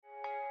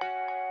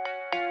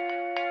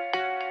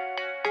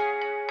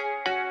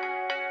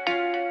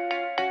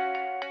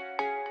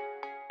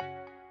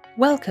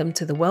Welcome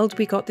to the World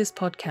We Got This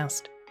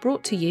podcast,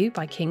 brought to you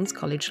by King's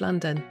College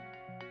London.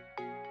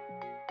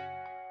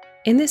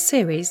 In this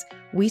series,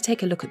 we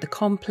take a look at the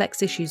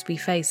complex issues we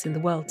face in the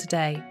world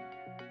today.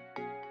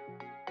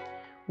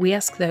 We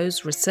ask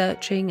those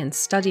researching and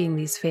studying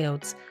these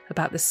fields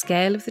about the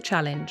scale of the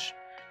challenge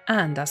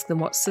and ask them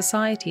what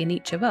society and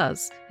each of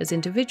us as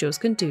individuals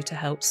can do to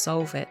help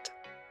solve it.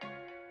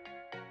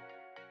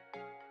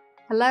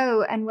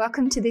 Hello and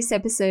welcome to this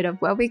episode of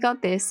Well We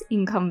Got This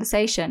in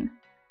Conversation.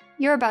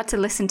 You're about to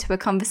listen to a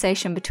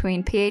conversation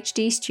between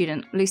PhD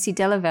student Lucy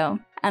Delavelle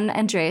and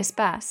Andreas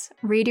Bass,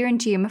 reader in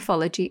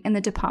geomorphology in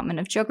the Department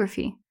of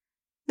Geography.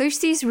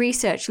 Lucy's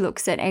research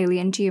looks at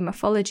alien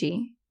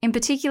geomorphology, in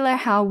particular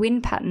how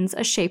wind patterns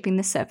are shaping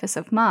the surface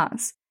of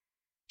Mars.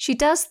 She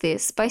does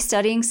this by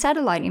studying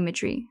satellite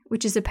imagery,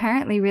 which is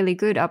apparently really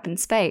good up in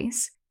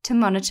space, to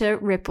monitor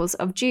ripples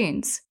of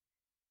dunes.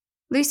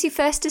 Lucy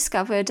first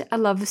discovered a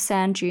love of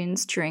sand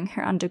dunes during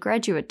her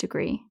undergraduate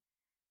degree.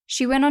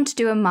 She went on to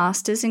do a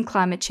master's in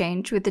climate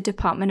change with the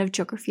Department of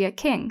Geography at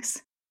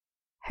King's.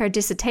 Her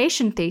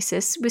dissertation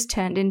thesis was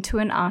turned into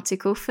an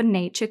article for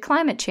Nature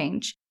Climate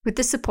Change with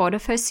the support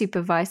of her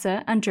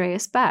supervisor,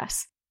 Andreas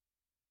Bass.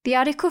 The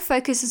article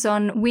focuses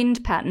on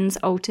wind patterns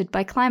altered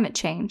by climate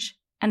change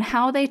and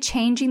how they're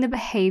changing the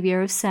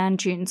behavior of sand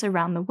dunes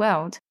around the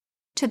world,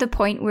 to the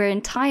point where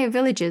entire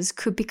villages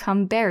could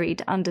become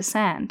buried under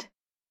sand.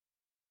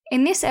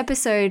 In this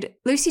episode,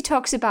 Lucy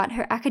talks about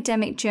her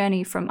academic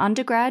journey from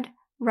undergrad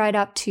right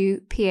up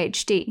to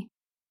PhD,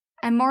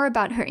 and more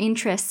about her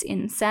interests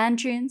in sand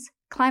dunes,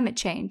 climate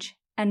change,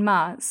 and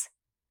Mars.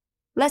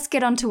 Let's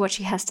get on to what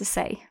she has to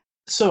say.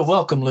 So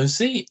welcome,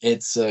 Lucy.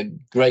 It's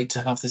great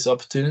to have this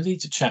opportunity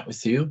to chat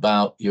with you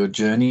about your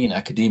journey in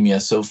academia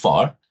so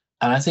far.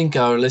 And I think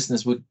our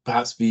listeners would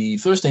perhaps be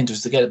first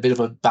interested to get a bit of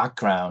a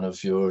background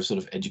of your sort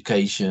of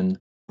education,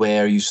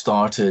 where you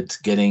started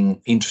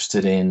getting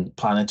interested in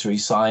planetary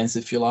science,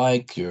 if you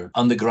like, your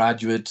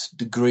undergraduate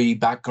degree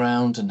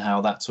background and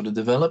how that sort of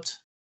developed.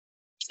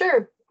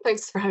 Sure.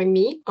 Thanks for having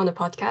me on the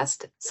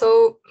podcast.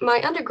 So my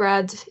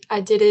undergrad,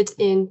 I did it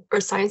in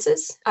Earth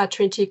Sciences at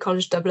Trinity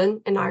College Dublin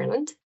in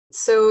Ireland.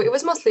 So it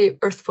was mostly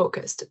Earth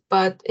focused.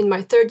 But in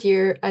my third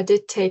year, I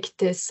did take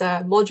this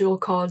module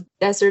called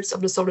Deserts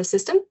of the Solar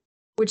System,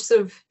 which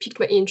sort of piqued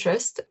my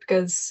interest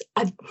because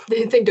I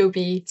didn't think there would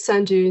be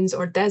sand dunes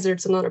or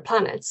deserts on other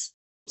planets.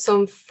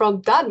 So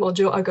from that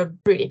module, I got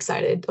really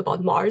excited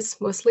about Mars,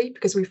 mostly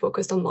because we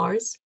focused on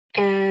Mars.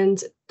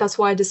 And that's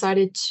why I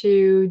decided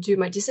to do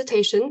my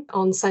dissertation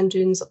on sand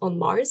dunes on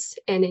Mars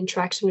and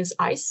interaction with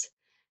ice,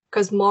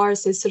 because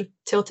Mars is sort of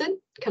tilted,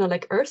 kind of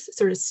like Earth,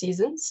 sort of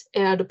seasons,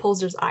 and at the poles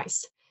there's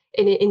ice,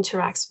 and it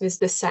interacts with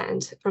the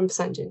sand from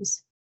sand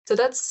dunes. So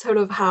that's sort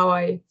of how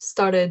I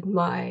started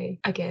my,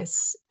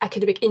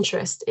 academic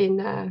interest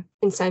in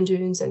sand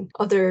dunes and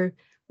other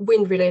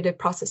wind-related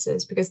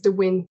processes, because the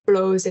wind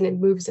blows and it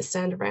moves the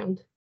sand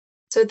around.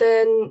 So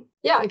then,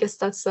 I guess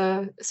that's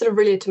sort of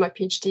related to my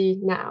PhD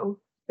now,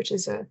 which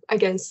is,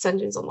 again, sand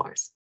dunes on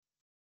Mars.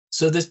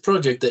 So this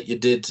project that you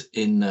did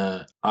in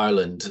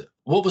Ireland,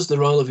 what was the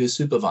role of your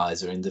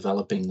supervisor in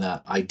developing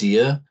that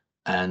idea?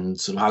 And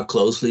sort of how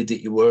closely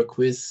did you work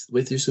with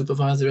your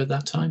supervisor at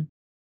that time?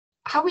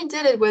 How we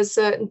did it was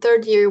in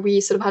third year,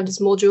 we sort of had this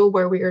module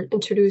where we were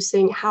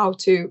introducing how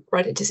to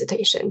write a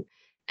dissertation.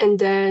 And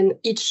then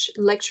each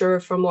lecturer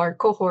from our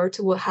cohort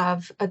will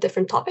have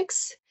different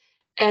topics.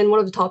 And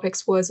one of the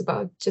topics was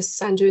about just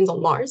sand dunes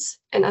on Mars.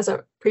 And as I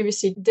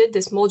previously did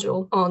this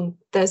module on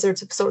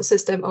deserts of the solar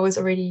system, I was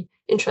already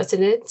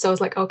interested in it. So I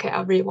was like, okay,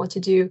 I really want to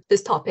do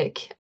this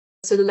topic.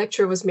 So the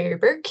lecturer was Mary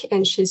Burke,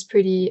 and she's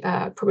pretty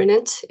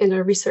prominent in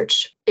her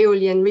research,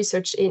 aeolian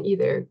research in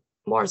either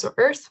Mars or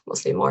Earth,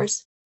 mostly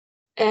Mars.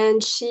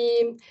 And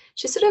she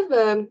sort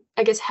of,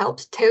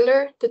 helped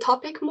tailor the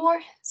topic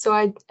more. So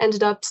I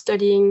ended up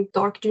studying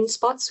dark dune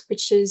spots,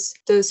 which is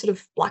the sort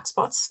of black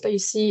spots that you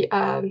see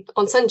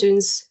on sand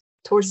dunes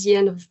towards the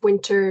end of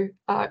winter,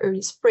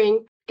 early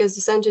spring, because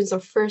the sand dunes are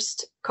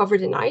first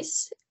covered in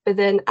ice. But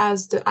then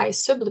as the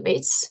ice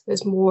sublimates,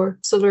 there's more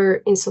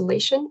solar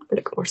insolation,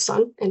 like more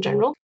sun in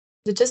general.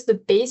 Just the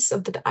base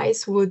of the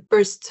ice would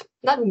burst,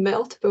 not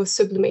melt, but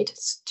sublimate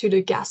to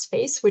the gas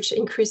phase, which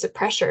increased the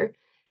pressure.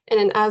 And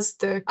then as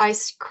the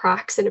ice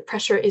cracks and the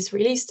pressure is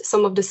released,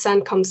 some of the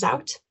sand comes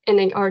out and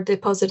then are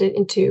deposited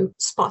into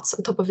spots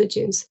on top of the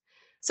dunes.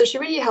 So she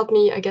really helped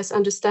me,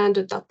 understand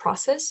that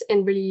process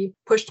and really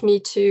pushed me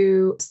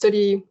to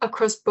study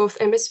across both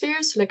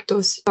hemispheres, like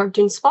those dark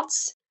dune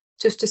spots,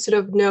 just to sort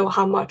of know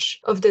how much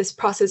of this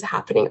process is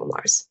happening on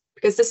Mars.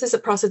 Because this is a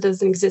process that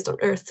doesn't exist on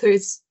Earth, so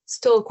it's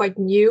still quite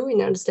new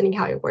in understanding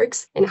how it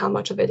works and how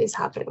much of it is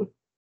happening.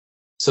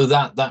 So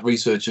that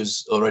research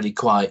is already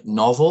quite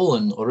novel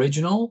and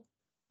original?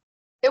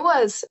 It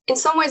was. In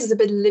some ways, it's a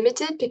bit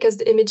limited because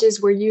the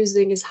images we're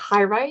using is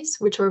HiRISE,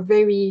 which are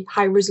very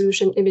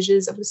high-resolution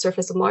images of the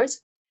surface of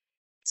Mars.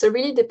 So it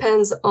really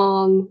depends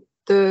on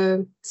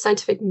the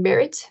scientific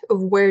merit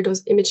of where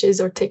those images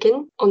are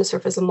taken on the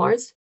surface of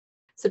Mars.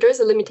 So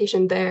there's a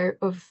limitation there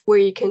of where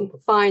you can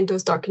find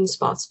those darkened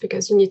spots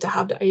because you need to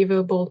have the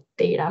available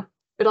data.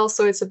 But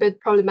also it's a bit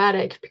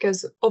problematic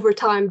because over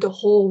time, the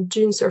whole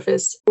dune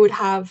surface would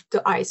have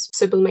the ice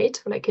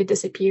sublimate, like it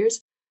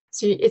disappears.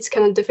 So it's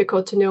kind of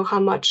difficult to know how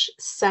much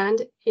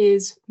sand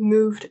is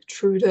moved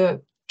through the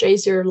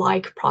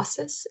geysir-like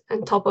process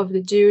on top of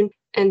the dune,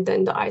 and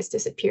then the ice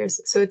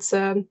disappears. So it's,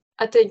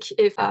 I think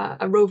if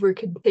a rover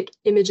could take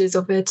images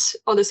of it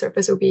on the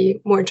surface, it would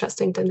be more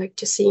interesting than like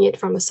just seeing it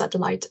from a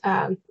satellite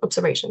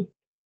observation.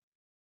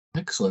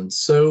 Excellent.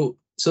 So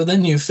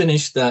then you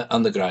finished that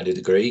undergraduate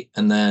degree,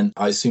 and then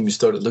I assume you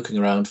started looking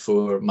around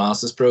for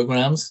master's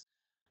programs.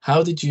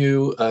 How did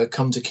you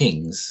come to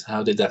King's?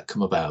 How did that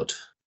come about?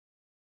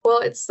 Well,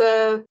 it's,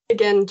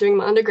 again, during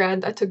my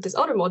undergrad, I took this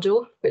other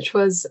module, which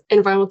was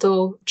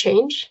environmental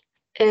change.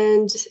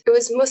 And it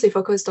was mostly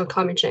focused on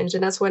climate change.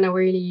 And that's when I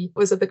really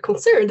was a bit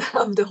concerned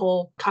of the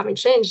whole climate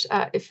change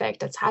effect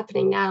that's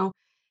happening now.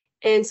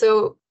 And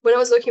so when I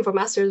was looking for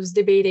master's, I was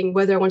debating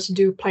whether I wanted to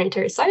do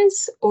planetary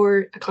science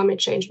or a climate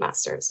change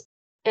master's.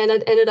 And I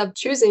ended up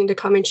choosing the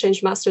climate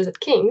change master's at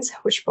King's,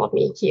 which brought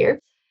me here.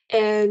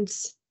 And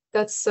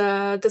that's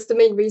the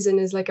main reason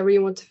is like I really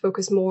want to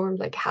focus more on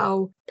like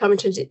how climate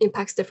change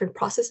impacts different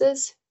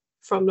processes,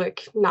 from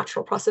like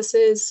natural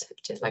processes,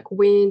 just like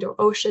wind or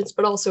oceans,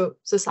 but also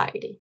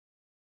society.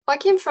 I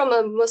came from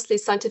a mostly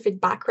scientific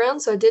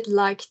background, so I did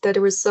like that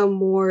there was some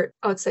more,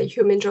 I would say,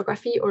 human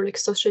geography or like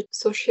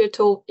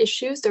societal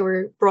issues that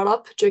were brought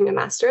up during the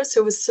master's.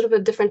 So it was sort of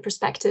a different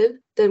perspective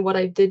than what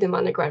I did in my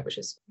undergrad, which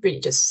is really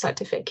just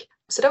scientific.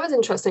 So that was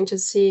interesting,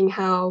 just seeing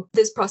how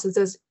this process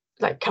does,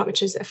 like climate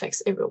change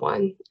affects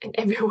everyone and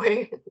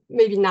everywhere.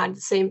 Maybe not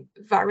the same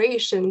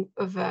variation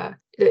of the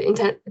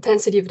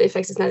intensity of the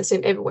effects is not the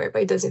same everywhere,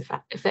 but it does in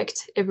fact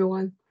affect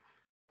everyone.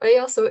 But it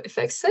also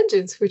affects sand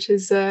dunes, which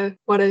is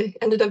what I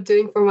ended up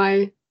doing for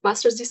my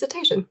master's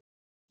dissertation.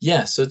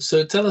 Yeah, so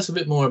tell us a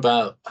bit more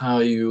about how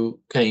you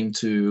came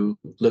to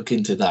look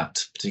into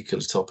that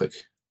particular topic.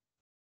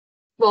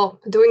 Well,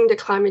 doing the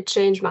climate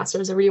change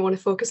master's, I really want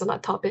to focus on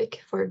that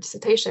topic for a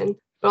dissertation,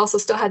 but also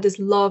still had this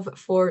love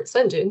for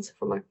sand dunes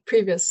from my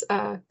previous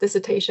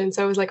dissertation.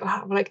 So I was like, oh,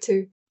 I would like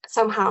to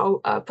somehow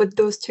put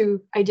those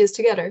two ideas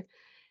together.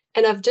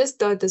 And I've just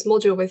done this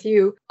module with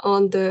you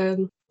on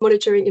the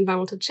monitoring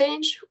environmental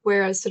change,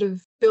 where I sort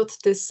of built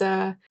this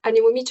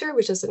anemometer,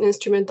 which is an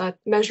instrument that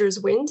measures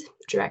wind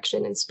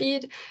direction and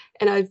speed.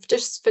 And I've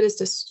just finished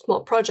this small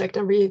project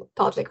and really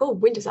thought like, oh,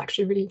 wind is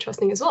actually really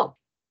interesting as well.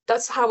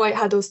 That's how I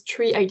had those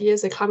three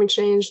ideas, the climate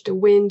change, the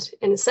wind,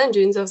 and the sand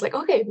dunes. I was like,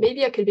 okay,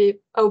 maybe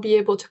I'll be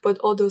able to put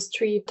all those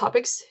three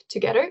topics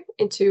together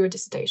into a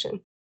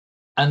dissertation.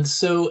 And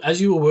so as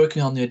you were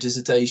working on your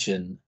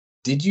dissertation,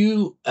 did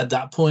you at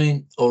that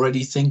point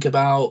already think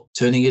about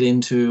turning it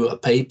into a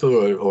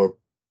paper or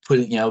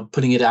putting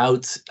it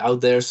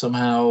out there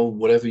somehow,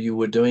 whatever you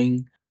were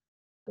doing?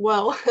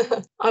 Well,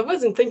 I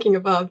wasn't thinking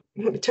about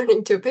turning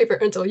into a paper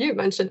until you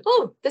mentioned,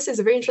 oh, this is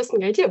a very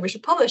interesting idea. We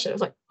should publish it. I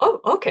was like, oh,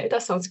 okay,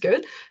 that sounds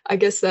good. I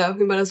guess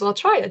we might as well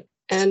try it.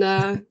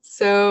 And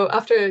so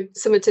after I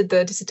submitted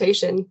the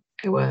dissertation,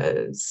 it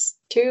was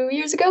 2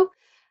 years ago.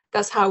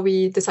 That's how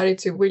we decided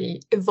to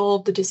really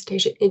evolve the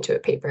dissertation into a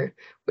paper,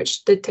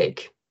 which did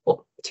take,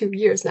 2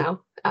 years now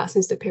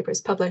since the paper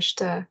is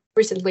published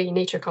recently in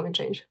Nature Climate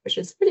Change, which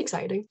is really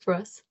exciting for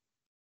us.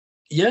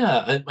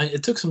 Yeah,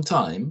 it took some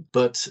time,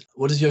 but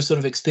what is your sort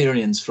of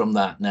experience from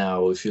that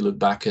now? If you look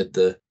back at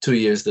the 2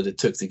 years that it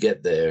took to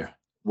get there,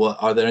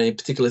 are there any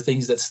particular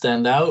things that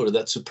stand out or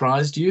that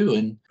surprised you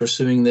in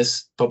pursuing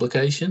this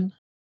publication?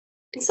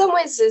 In some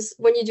ways, is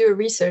when you do a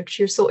research,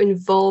 you're so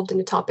involved in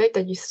the topic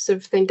that you sort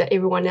of think that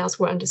everyone else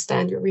will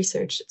understand your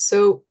research.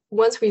 So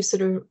once we've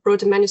sort of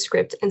wrote a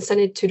manuscript and sent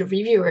it to the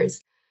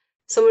reviewers,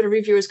 some of the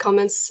reviewers'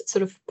 comments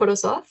sort of put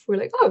us off. We're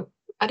like, oh,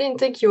 I didn't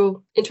think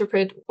you'll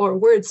interpret our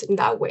words in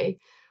that way,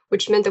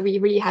 which meant that we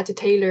really had to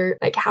tailor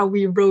like how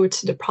we wrote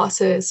the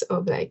process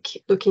of like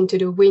looking to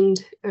the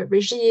wind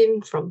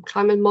regime from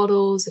climate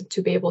models and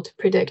to be able to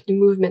predict the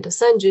movement of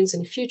sand dunes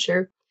in the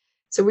future.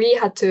 So we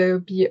had to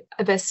be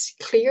a bit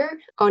clear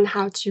on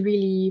how to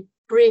really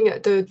bring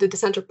the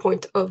center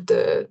point of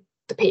the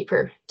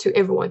paper to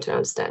everyone to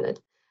understand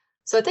it.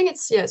 So I think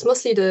it's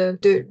mostly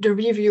the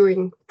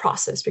reviewing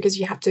process, because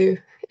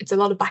it's a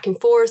lot of back and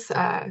forth,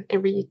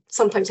 and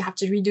sometimes you have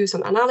to redo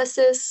some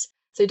analysis.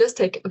 So it does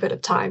take a bit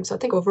of time. So I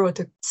think overall it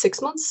took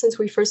 6 months since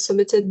we first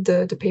submitted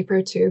the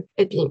paper to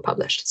it being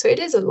published. So it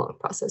is a long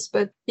process,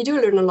 but you do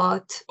learn a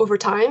lot over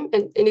time,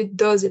 and it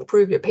does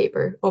improve your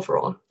paper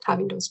overall,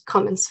 having those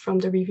comments from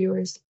the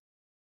reviewers.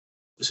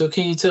 So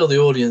can you tell the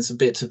audience a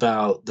bit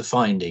about the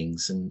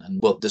findings and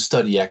what the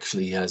study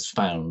actually has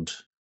found?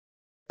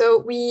 So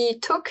we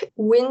took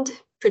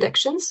wind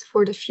predictions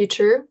for the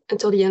future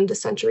until the end of the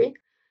century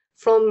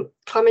from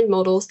climate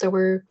models that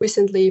were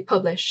recently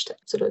published,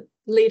 so the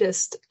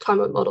latest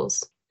climate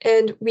models.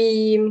 And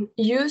we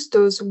used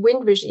those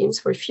wind regimes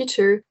for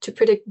future to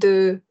predict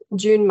the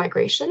dune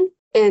migration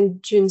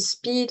and dune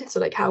speed, so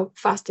like how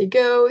fast they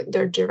go,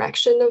 their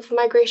direction of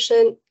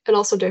migration, and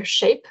also their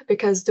shape,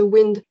 because the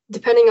wind,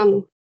 depending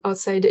on, I would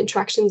say, the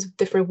interactions of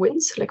different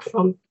winds, like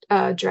from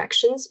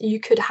directions, you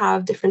could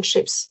have different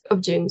shapes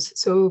of dunes.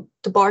 So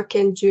the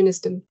Barken dune is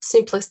the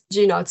simplest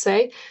dune, I would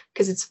say,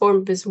 because it's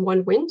formed with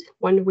one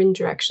wind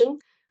direction.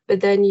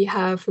 But then you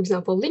have, for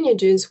example, linear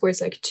dunes, where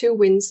it's like two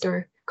winds that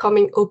are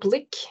coming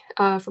oblique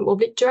from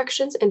oblique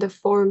directions, and they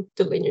form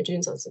the linear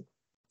dunes, as it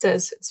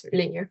says, it's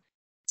linear.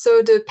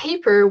 So the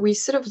paper, we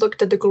sort of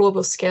looked at the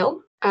global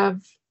scale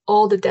of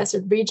all the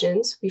desert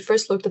regions. We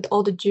first looked at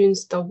all the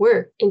dunes that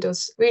were in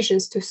those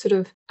regions to sort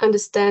of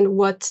understand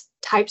what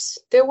types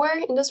there were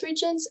in those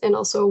regions and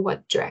also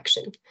what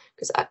direction.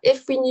 Because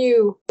if we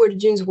knew where the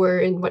dunes were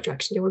and what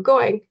direction they were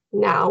going,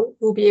 now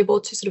we'll be able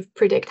to sort of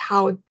predict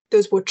how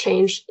those will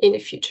change in the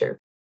future.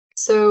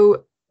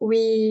 So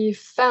we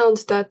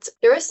found that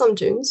there are some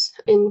dunes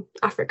in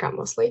Africa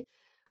mostly,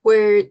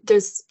 where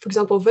there's, for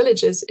example,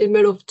 villages in the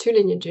middle of two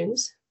linear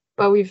dunes.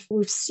 But we've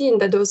seen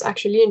that those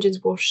actually linear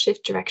dunes will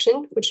shift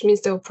direction, which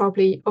means they'll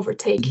probably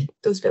overtake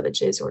those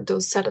villages or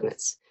those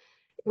settlements,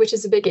 which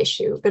is a big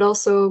issue. But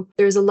also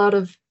there's a lot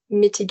of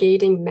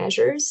mitigating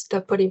measures that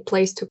are put in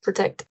place to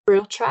protect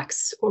rail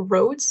tracks or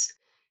roads.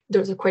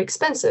 Those are quite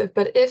expensive,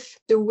 but if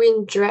the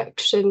wind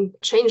direction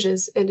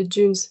changes and the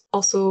dunes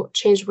also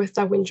change with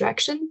that wind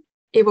direction,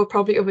 it will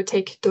probably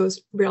overtake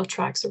those rail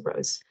tracks or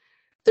roads.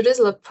 So there's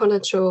a lot of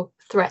potential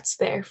threats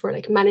there for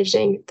like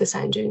managing the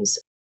sand dunes.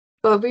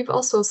 But we've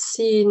also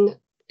seen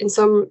in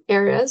some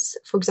areas,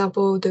 for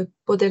example, the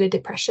Bodele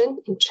Depression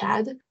in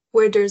Chad,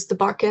 where there's the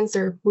Barkens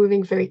are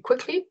moving very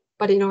quickly.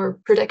 But in our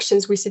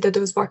predictions, we see that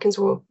those Barkens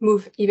will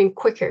move even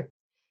quicker.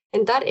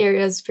 And that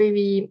area is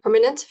very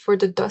prominent for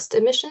the dust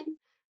emission,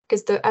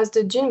 because as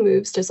the dune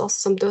moves, there's also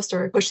some dust that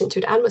are pushed into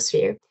the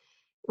atmosphere,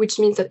 which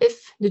means that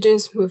if the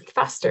dunes move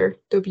faster,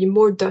 there'll be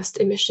more dust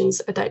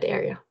emissions at that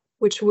area,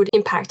 which would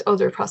impact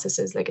other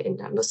processes like in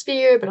the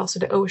atmosphere, but also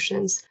the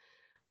oceans.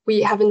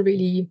 We haven't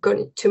really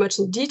gone too much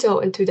in detail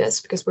into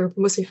this because we're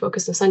mostly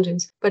focused on sand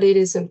dunes, but it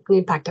is an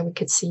impact that we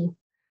could see.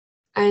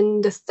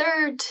 And the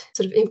third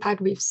sort of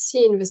impact we've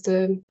seen with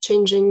the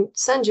changing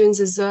sand dunes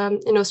is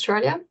in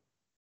Australia.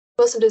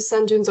 Most of the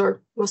sand dunes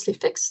are mostly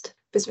fixed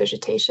with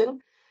vegetation,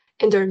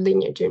 and they're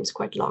linear dunes,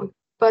 quite long.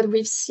 But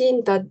we've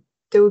seen that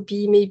there would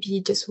be maybe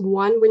just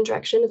one wind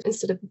direction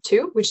instead of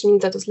two, which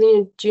means that those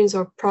linear dunes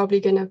are probably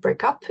going to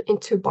break up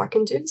into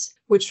Barken dunes,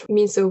 which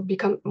means they'll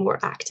become more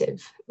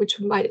active, which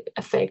might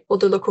affect all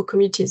the local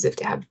communities if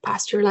they have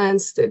pasture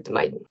lands that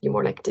might be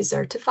more like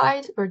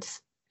desertified, or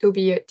there'll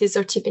be a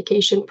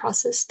desertification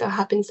process that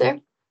happens there.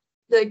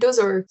 Like those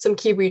are some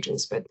key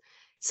regions, but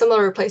some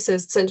other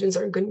places, sand dunes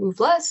are going to move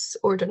less,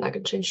 or they're not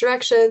going to change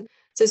direction.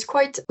 So it's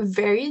quite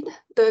varied,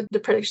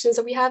 the predictions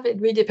that we have. It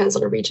really depends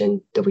on the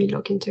region that we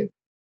look into.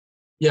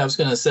 Yeah, I was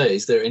going to say,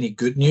 is there any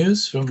good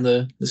news from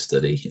the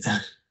study?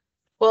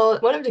 Well,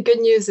 one of the good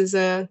news is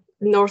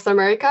North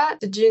America,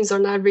 the dunes are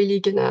not really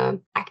going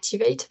to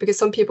activate, because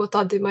some people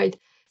thought they might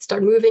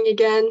start moving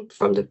again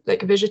from the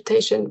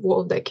vegetation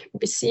will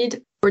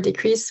recede or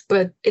decrease,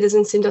 but it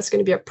doesn't seem that's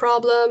going to be a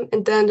problem.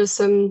 And then there's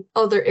some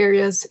other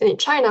areas in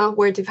China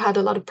where they've had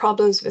a lot of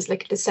problems with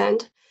the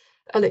sand,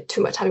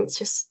 having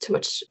just too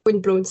much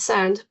wind-blown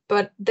sand.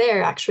 But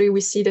there, actually,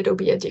 we see that there'll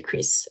be a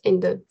decrease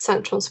in the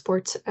sand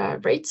transport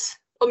rates.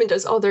 I mean,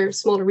 there's other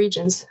smaller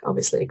regions,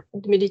 obviously, like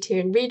the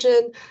Mediterranean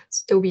region,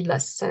 so there'll be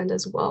less sand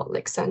as well,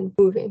 like sand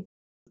moving.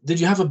 Did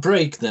you have a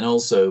break then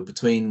also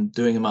between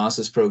doing a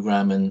master's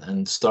program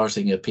and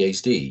starting a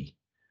PhD?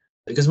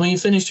 Because when you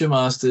finished your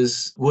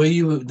master's, were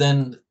you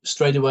then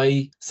straight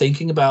away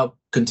thinking about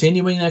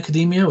continuing in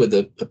academia with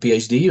a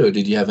PhD, or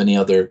did you have any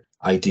other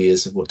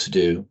ideas of what to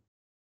do?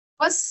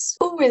 I was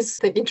always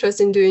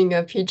interested in doing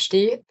a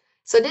PhD.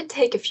 So I did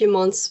take a few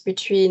months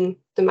between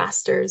the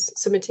master's,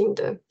 submitting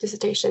the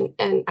dissertation,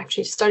 and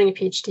actually starting a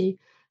PhD.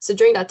 So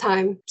during that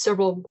time,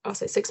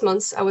 6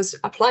 months, I was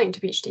applying to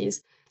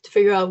PhDs to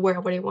figure out where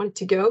I wanted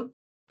to go.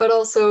 But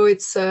also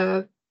it's,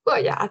 I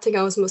think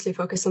I was mostly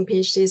focused on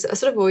PhDs. I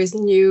sort of always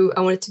knew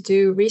I wanted to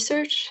do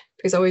research,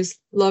 because I always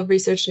love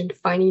research and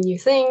finding new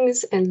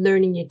things and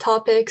learning new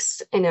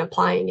topics and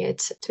applying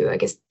it to, I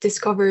guess,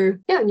 discover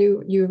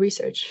new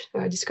research,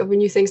 discover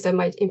new things that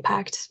might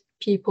impact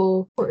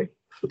people or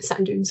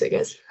sand dunes, I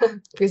guess,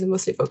 because I'm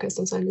mostly focused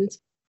on sand dunes.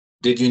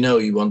 Did you know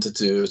you wanted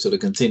to sort of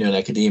continue in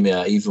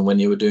academia even when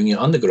you were doing your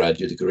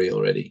undergraduate degree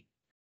already?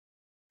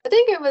 I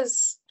think it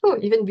was,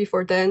 even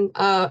before then,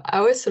 I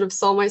always sort of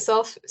saw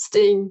myself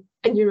staying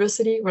in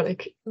university or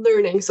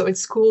learning. So in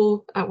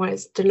school, I wanted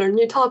to learn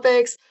new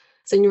topics.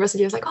 So in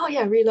university, I was like, oh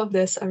yeah, I really love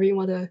this. I really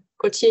want to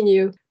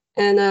continue.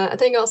 And I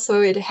think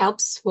also it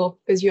helps,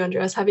 because you,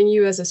 Andreas, having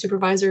you as a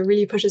supervisor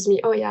really pushes me.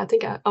 Oh yeah, I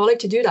think I would like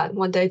to do that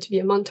one day, to be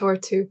a mentor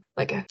to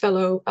a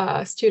fellow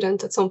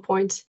student at some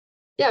point.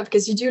 Yeah,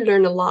 because you do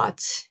learn a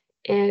lot,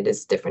 and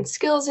it's different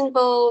skills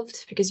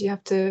involved, because you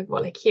have to,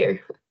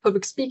 here,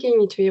 public speaking, you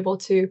need to be able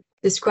to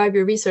describe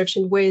your research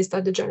in ways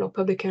that the general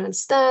public can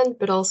understand,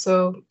 but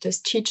also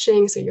just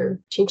teaching. So you're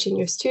teaching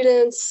your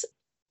students.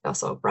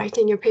 also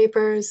writing your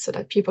papers so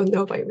that people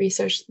know about your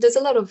research. There's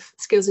a lot of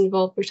skills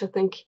involved, which I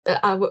think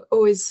that I would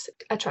always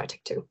attracted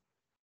to.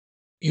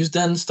 You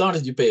then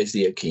started your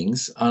PhD at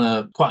King's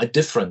on quite a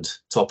different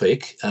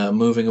topic,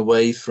 moving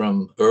away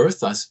from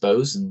Earth, I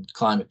suppose, and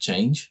climate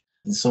change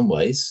in some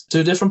ways,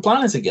 to a different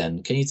planet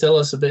again. Can you tell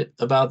us a bit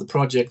about the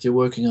project you're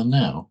working on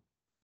now?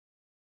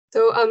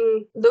 So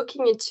I'm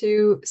looking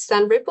into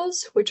sand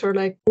ripples, which are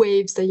like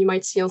waves that you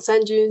might see on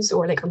sand dunes,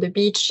 or like on the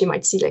beach, you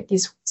might see like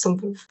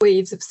some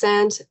waves of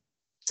sand.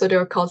 So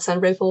they're called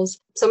sand ripples.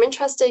 So I'm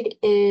interested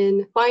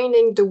in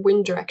finding the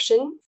wind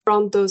direction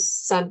from those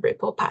sand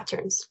ripple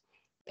patterns,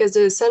 because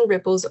the sand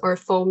ripples are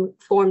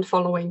formed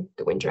following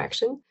the wind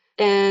direction.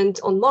 And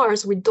on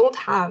Mars, we don't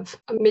have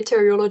a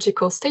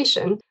meteorological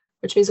station,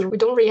 which means that we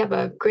don't really have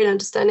a great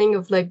understanding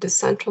of like the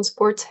sand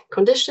transport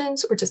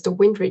conditions or just the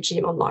wind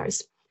regime on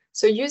Mars.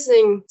 So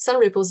using sand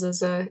ripples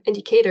as an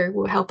indicator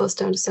will help us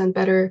to understand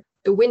better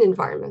the wind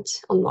environment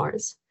on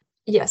Mars.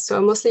 Yes, so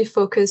I'm mostly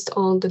focused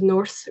on the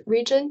north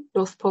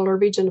polar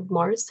region of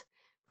Mars,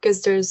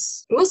 because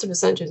there's most of the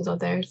sand dunes out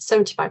there,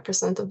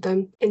 75% of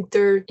them, and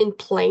they're in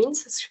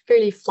plains. It's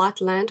fairly flat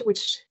land,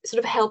 which sort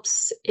of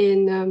helps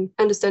in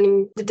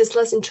understanding that there's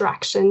less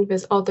interaction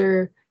with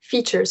other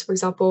features. For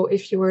example,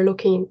 if you were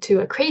looking into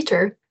a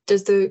crater,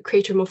 there's the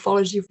crater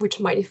morphology, which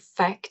might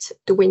affect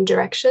the wind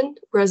direction,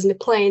 whereas in the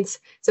plains,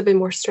 it's a bit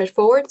more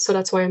straightforward. So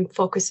that's why I'm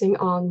focusing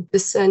on the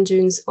sand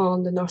dunes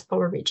on the North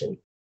Polar region.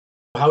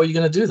 How are you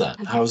going to do that?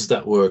 How does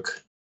that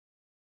work?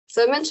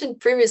 So I mentioned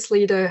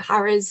previously the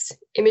HiRES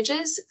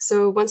images.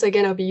 So once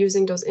again, I'll be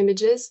using those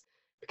images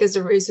because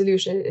the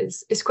resolution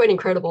is quite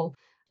incredible.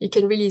 You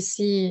can really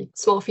see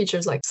small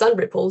features like sand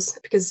ripples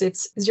because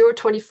it's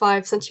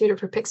 0.25 centimeter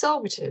per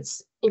pixel, which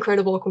is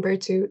incredible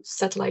compared to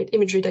satellite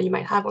imagery that you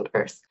might have on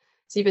Earth.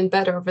 It's even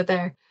better over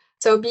there.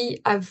 So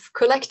I've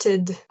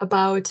collected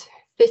about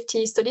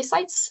 50 study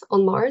sites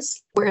on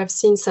Mars where I've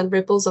seen sand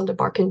ripples on the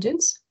Barken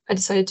Dunes. I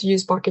decided to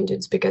use Barken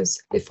Dunes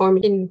because they form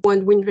in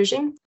one wind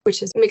regime,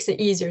 which makes it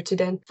easier to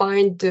then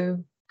find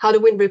how the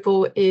wind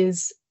ripple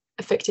is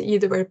affected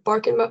either by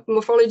Barken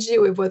morphology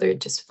or whether it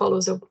just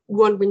follows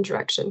one wind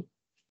direction.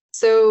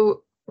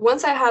 So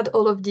once I had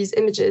all of these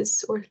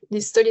images or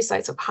these study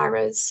sites of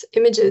HiRES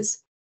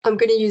images, I'm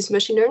going to use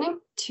machine learning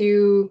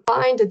to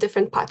find the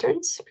different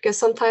patterns, because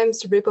sometimes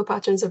the ripple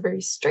patterns are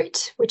very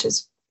straight, which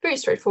is very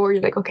straightforward.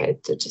 You're like, okay,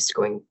 they're just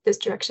going this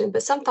direction.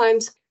 But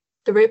sometimes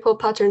the ripple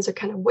patterns are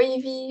kind of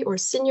wavy or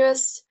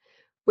sinuous,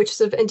 which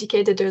sort of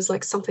indicate that there's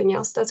like something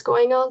else that's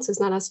going on. So it's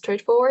not as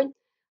straightforward.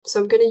 So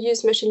I'm going to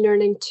use machine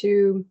learning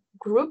to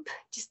group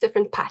these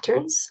different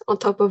patterns on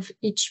top of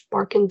each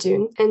Barken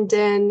dune. And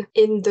then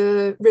in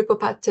the ripple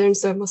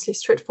patterns that are mostly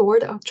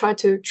straightforward, I'll try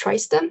to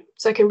trace them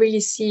so I can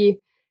really see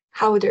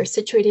how they're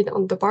situated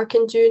on the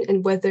Barken dune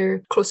and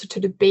whether closer to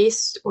the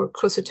base or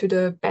closer to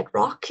the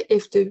bedrock,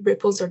 if the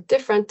ripples are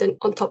different than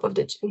on top of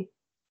the dune.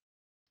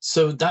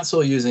 So that's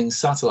all using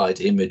satellite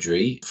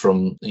imagery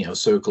from,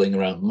 circling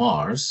around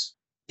Mars.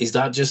 Is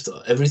that just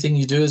everything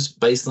you do is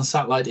based on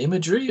satellite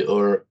imagery,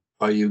 or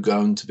are you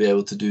going to be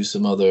able to do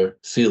some other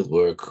field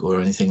work or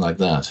anything like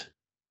that?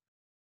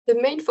 The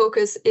main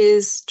focus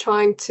is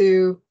trying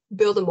to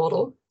build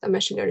a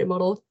machine learning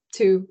model,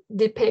 to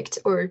depict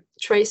or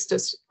trace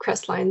those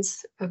crest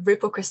lines,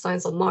 ripple crest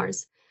lines on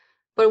Mars.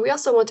 But we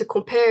also want to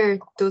compare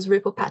those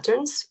ripple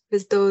patterns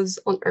with those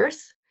on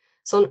Earth.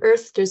 So on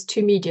Earth, there's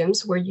two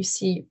mediums where you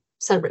see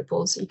sand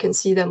ripples. You can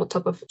see them on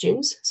top of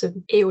dunes, so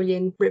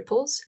aeolian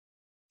ripples,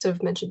 sort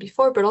of mentioned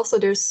before, but also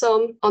there's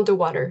some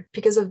underwater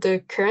because of the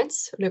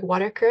currents, like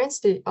water currents,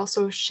 they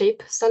also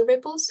shape sand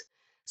ripples.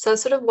 So I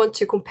sort of want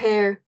to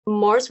compare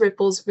Mars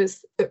ripples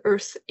with the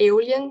Earth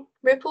aeolian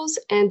ripples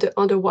and the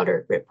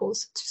underwater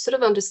ripples to sort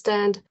of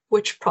understand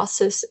which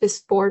process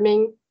is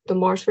forming the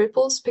Mars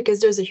ripples, because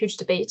there's a huge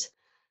debate.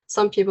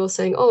 Some people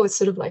saying, oh, it's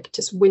sort of like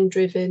just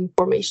wind-driven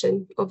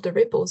formation of the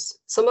ripples.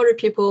 Some other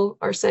people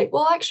are saying,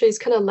 well, actually, it's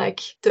kind of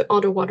like the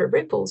underwater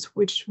ripples,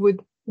 which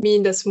would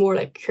mean that's more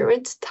like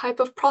current type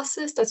of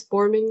process that's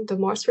forming the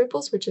Mars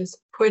ripples, which is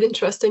quite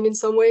interesting in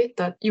some way,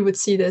 that you would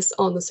see this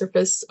on the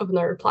surface of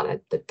another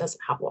planet that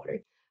doesn't have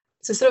water.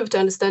 So sort of to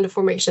understand the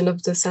formation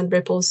of the sand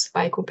ripples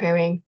by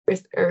comparing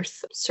with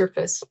Earth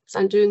surface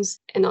sand dunes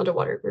and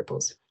underwater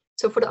ripples.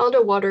 So for the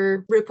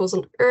underwater ripples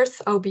on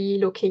Earth, I'll be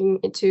looking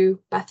into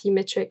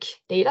bathymetric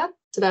data.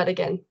 So that,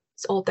 again,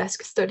 it's all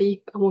desk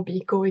study. I won't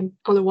be going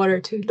underwater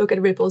to look at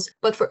ripples.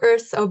 But for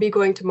Earth, I'll be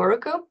going to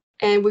Morocco.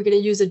 And we're going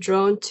to use a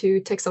drone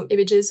to take some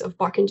images of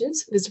Barken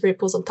dunes with the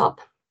ripples on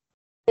top.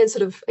 And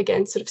sort of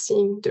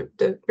seeing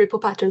the ripple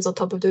patterns on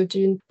top of the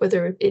dune,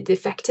 whether it's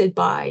affected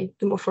by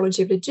the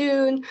morphology of the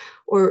dune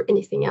or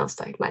anything else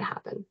that might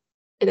happen.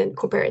 And then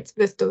compare it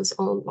with those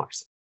on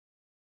Mars.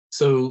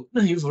 So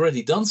you've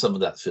already done some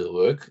of that field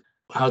work.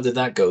 How did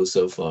that go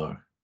so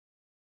far?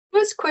 It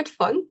was quite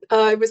fun.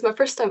 It was my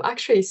first time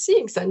actually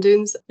seeing sand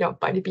dunes,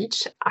 by the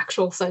beach,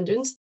 actual sand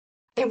dunes.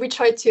 And we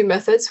tried two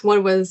methods.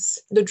 One was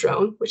the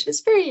drone, which is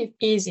very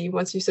easy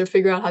once you sort of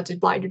figure out how to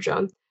fly the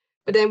drone.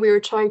 But then we were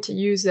trying to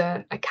use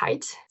a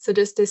kite. So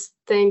there's this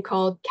thing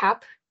called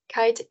CAP,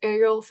 kite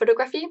aerial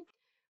photography,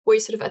 where you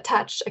sort of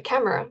attach a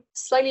camera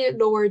slightly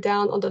lower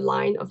down on the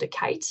line of the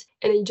kite,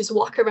 and then you just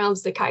walk around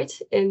the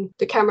kite, and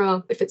the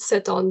camera, if it's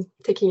set on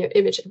taking an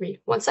image every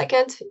 1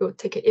 second, it will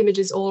take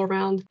images all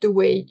around the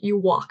way you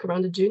walk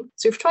around the dune.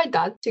 So we've tried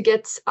that to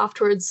get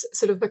afterwards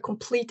sort of a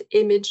complete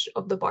image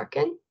of the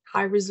Barchan,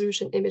 high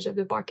resolution image of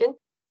the Barchan.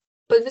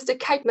 But with the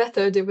kite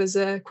method, it was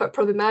quite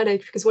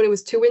problematic because when it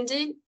was too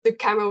windy, the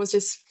camera was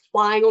just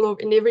flying all over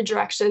in every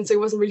direction, so it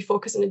wasn't really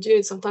focused on the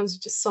dune. Sometimes you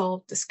just saw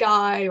the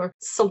sky or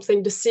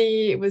something to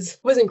see. It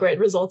wasn't great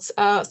results.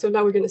 So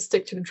now we're going to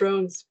stick to the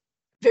drones.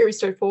 Very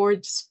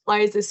straightforward, just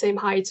flies the same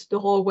height the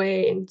whole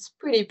way, and it's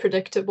pretty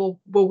predictable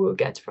what we'll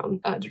get from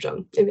the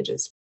drone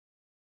images.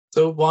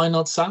 So why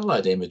not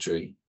satellite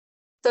imagery?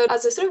 So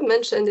as I sort of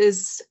mentioned,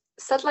 is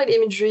satellite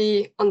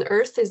imagery on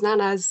Earth is not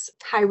as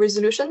high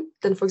resolution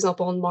than, for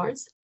example, on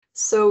Mars.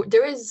 So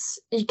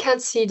you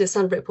can't see the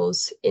sun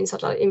ripples in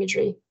satellite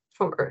imagery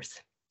from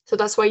Earth. So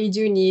that's why you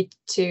do need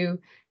to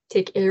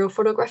take aerial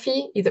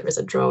photography, either as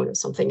a drone or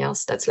something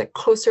else that's like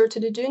closer to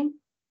the dune.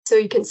 So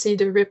you can see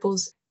the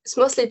ripples. It's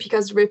mostly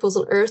because the ripples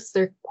on Earth,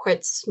 they're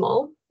quite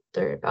small.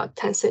 They're about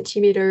 10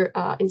 centimeter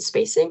in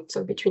spacing,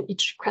 so between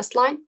each crest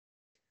line.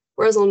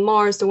 Whereas on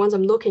Mars, the ones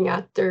I'm looking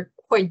at, they're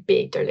quite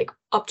big. They're like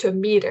up to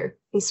 1 meter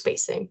in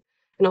spacing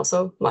and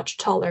also much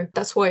taller.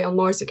 That's why on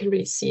Mars you can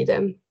really see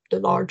them, the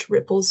large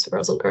ripples,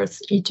 whereas on Earth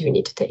you do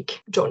need to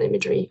take drone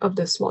imagery of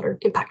the smaller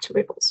impact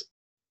ripples.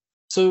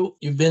 So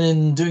you've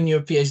been doing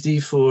your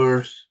PhD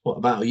for,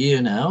 about a year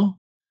now?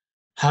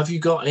 Have you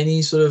got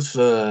any sort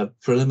of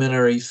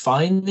preliminary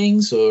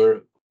findings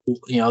or,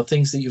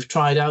 things that you've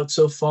tried out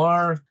so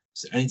far?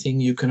 Is there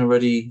anything you can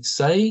already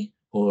say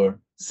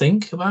or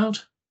think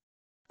about?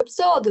 I'm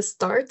still at the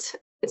start.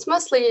 It's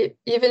mostly,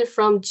 even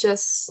from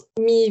just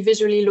me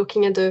visually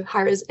looking at the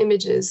high-res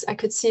images, I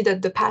could see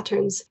that the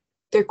patterns,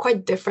 they're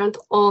quite different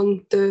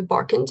on the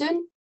Barchan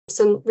dune.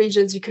 Some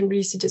regions you can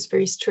really see just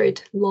very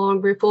straight, long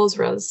ripples,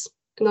 whereas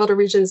in other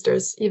regions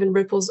there's even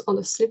ripples on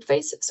the slip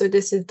face. So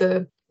this is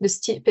the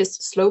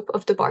steepest slope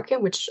of the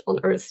Barchan, which on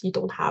Earth you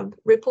don't have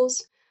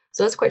ripples.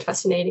 So that's quite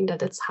fascinating that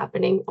that's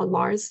happening on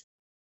Mars.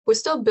 We're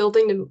still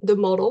building the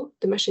model,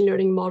 the machine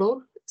learning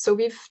model. So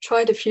we've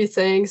tried a few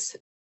things,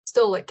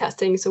 still like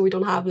testing, so we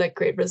don't have like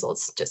great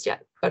results just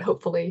yet, but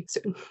hopefully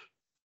soon.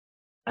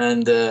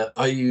 And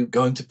are you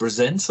going to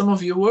present some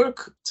of your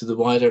work to the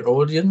wider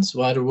audience,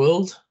 wider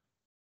world?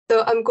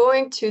 So I'm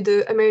going to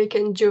the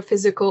American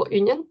Geophysical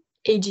Union,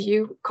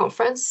 AGU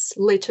conference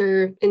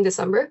later in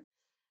December.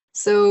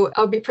 So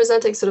I'll be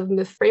presenting sort of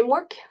the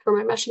framework for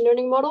my machine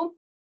learning model,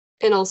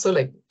 and also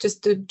like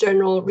just the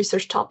general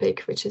research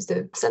topic, which is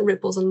the sun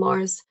ripples on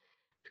Mars.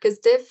 Because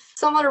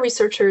some other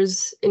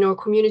researchers in our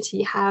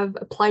community have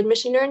applied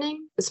machine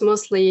learning. It's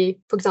mostly,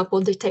 for example,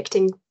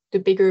 detecting the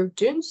bigger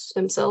dunes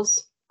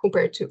themselves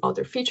compared to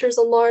other features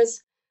on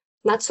Mars.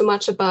 Not so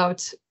much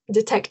about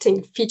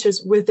detecting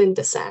features within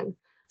the sand.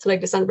 So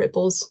like the sand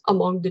ripples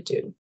among the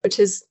dune, which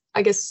is,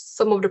 I guess,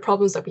 some of the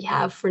problems that we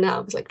have for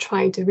now is like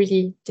trying to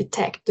really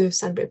detect the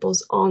sand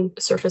ripples on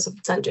the surface of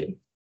the sand dune.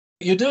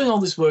 You're doing all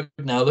this work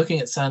now looking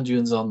at sand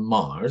dunes on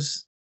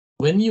Mars.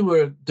 When you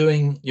were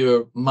doing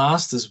your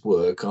master's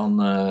work on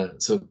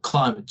sort of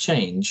climate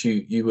change,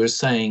 you were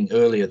saying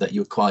earlier that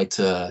you're quite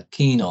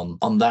keen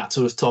on that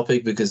sort of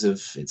topic because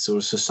of its sort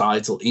of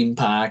societal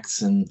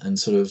impacts and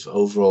sort of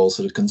overall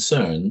sort of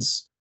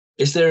concerns.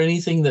 Is there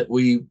anything that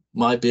we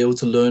might be able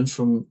to learn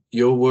from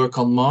your work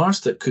on Mars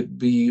that could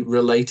be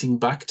relating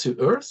back to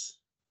Earth?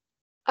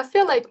 I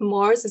feel like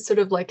Mars is sort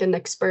of like an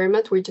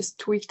experiment. We just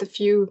tweaked a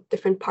few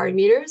different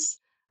parameters.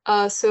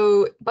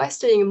 So by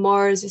studying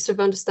Mars, you sort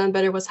of understand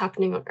better what's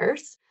happening on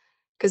Earth.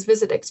 Because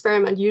with the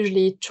experiment,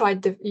 usually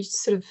you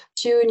sort of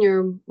tune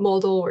your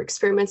model or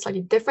experiment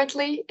slightly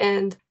differently.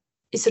 And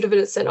you sort of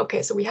understand,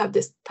 okay, so we have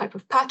this type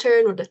of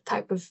pattern or the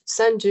type of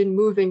sand dune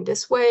moving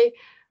this way.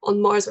 On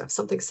Mars, we have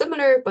something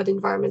similar, but the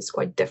environment's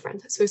quite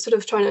different. So we're sort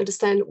of trying to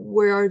understand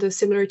where are the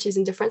similarities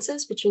and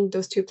differences between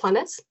those two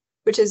planets,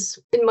 which is,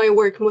 in my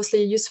work,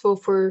 mostly useful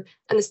for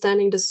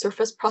understanding the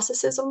surface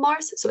processes on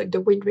Mars. So like the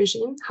wind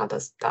regime, how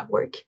does that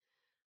work?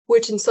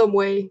 Which in some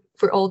way,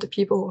 for all the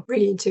people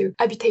really into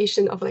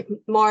habitation of like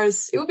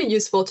Mars, it would be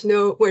useful to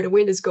know where the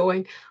wind is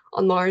going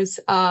on Mars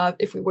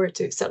if we were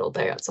to settle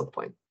there at some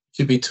point.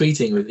 Should be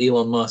tweeting with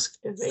Elon Musk.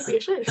 Yeah, maybe I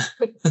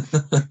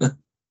should.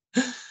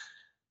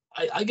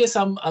 I guess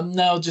I'm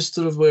now just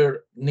sort of,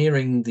 we're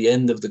nearing the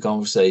end of the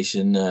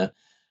conversation,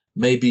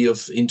 maybe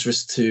of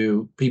interest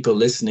to people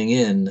listening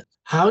in.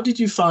 How did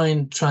you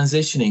find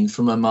transitioning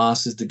from a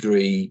master's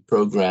degree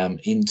program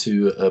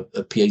into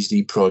a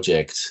PhD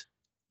project?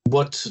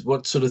 What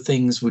sort of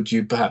things would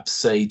you perhaps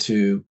say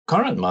to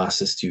current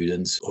master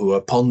students who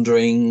are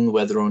pondering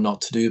whether or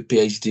not to do a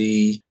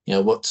PhD?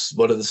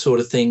 What are the sort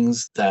of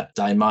things that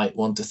I might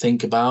want to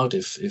think about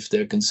if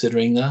they're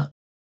considering that?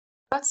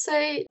 I'd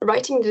say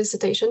writing the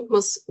dissertation,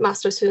 most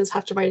master students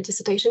have to write a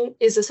dissertation,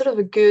 is a sort of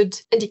a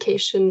good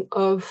indication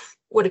of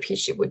what a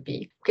PhD would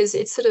be. Because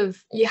it's sort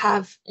of,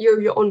 you're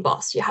your own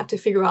boss. You have to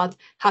figure out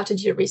how to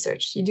do your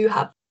research. You do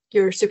have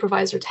your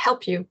supervisor to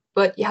help you,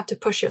 but you have to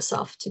push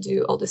yourself to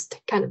do all this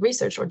kind of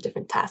research or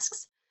different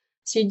tasks.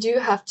 So you do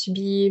have to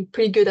be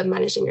pretty good at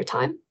managing your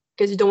time,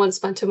 because you don't want to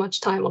spend too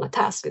much time on a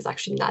task that's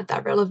actually not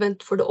that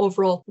relevant for the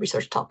overall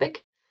research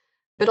topic.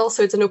 But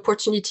also it's an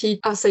opportunity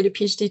outside the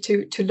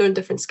PhD to learn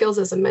different skills,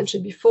 as I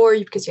mentioned before,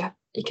 because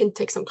you can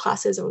take some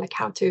classes on like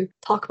how to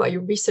talk about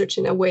your research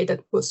in a way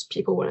that most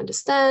people will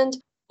understand,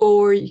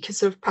 or you can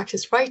sort of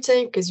practice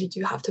writing because you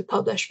do have to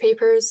publish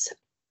papers.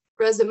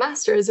 Whereas the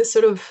master's is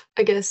sort of,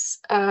 I guess,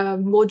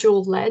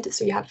 module-led.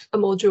 So you have a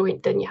module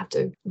and then you have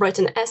to write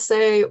an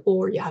essay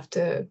or you have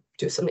to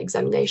do some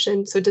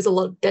examination. So there's a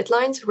lot of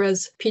deadlines,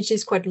 whereas PhD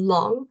is quite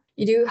long.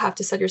 You do have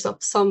to set yourself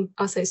some,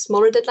 I'll say,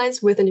 smaller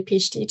deadlines within a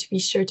PhD to be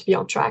sure to be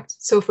on track.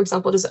 So for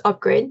example, there's an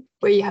upgrade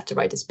where you have to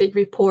write this big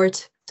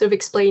report sort of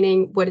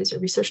explaining what is your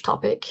research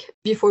topic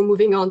before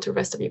moving on to the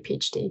rest of your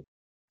PhD.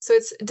 So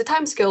the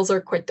time scales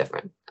are quite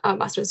different.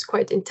 Master's is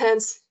quite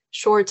intense,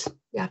 short.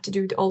 You have to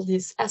do all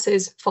these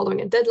essays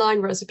following a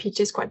deadline, whereas a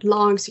PhD is quite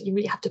long. So you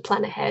really have to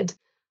plan ahead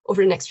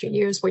over the next few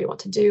years what you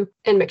want to do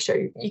and make sure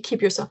you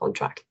keep yourself on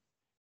track.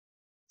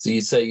 So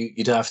you'd say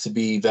you'd have to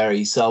be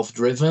very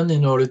self-driven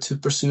in order to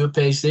pursue a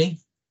PhD?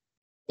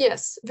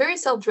 Yes, very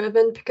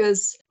self-driven,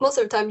 because most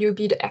of the time you'll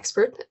be the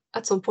expert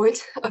at some point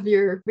of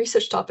your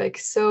research topic.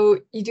 So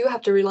you do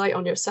have to rely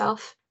on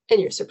yourself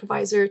and your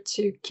supervisor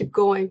to keep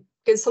going.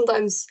 Because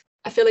sometimes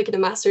I feel like in a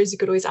master's, you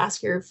could always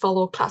ask your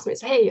fellow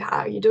classmates, hey, how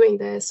are you doing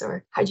this?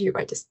 Or how do you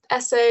write this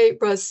essay?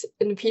 Whereas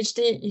in a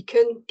PhD, you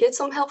can get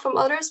some help from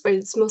others, but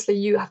it's mostly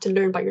you have to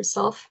learn by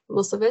yourself,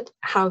 most of it,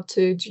 how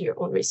to do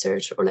your own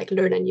research or like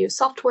learn a new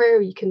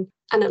software. You can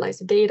analyze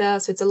the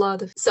data. So it's a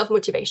lot of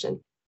self-motivation.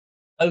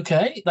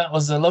 Okay, that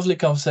was a lovely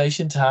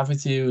conversation to have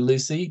with you,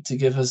 Lucy, to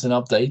give us an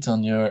update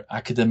on your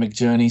academic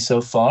journey so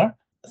far.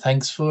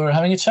 Thanks for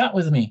having a chat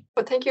with me.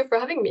 Well, thank you for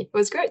having me. It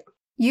was great.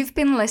 You've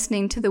been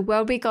listening to the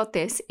Well We Got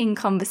This in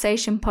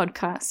Conversation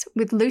podcast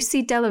with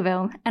Lucy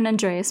Delaville and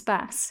Andreas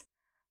Bass.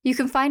 You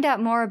can find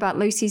out more about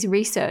Lucy's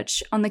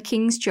research on the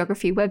King's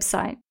Geography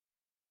website.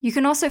 You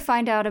can also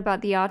find out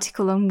about the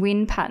article on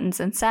wind patterns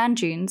and sand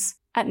dunes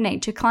at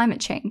Nature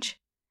Climate Change.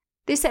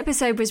 This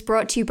episode was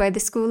brought to you by the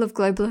School of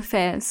Global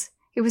Affairs.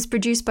 It was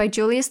produced by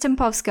Julia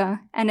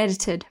Stempovska and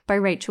edited by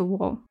Rachel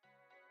Wall.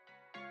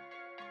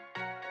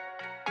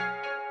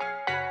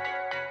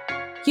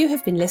 You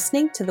have been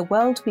listening to the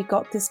World We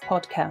Got This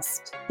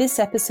podcast. This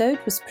episode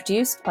was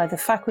produced by the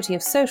Faculty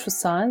of Social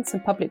Science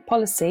and Public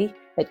Policy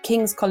at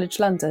King's College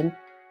London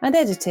and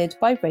edited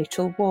by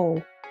Rachel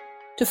Wall.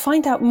 To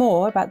find out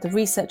more about the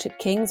research at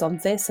King's on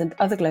this and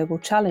other global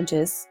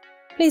challenges,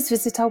 please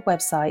visit our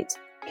website,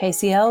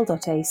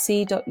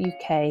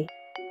 kcl.ac.uk.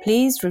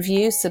 Please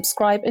review,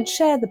 subscribe and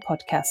share the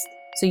podcast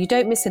so you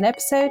don't miss an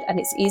episode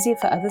and it's easier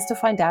for others to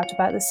find out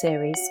about the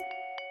series.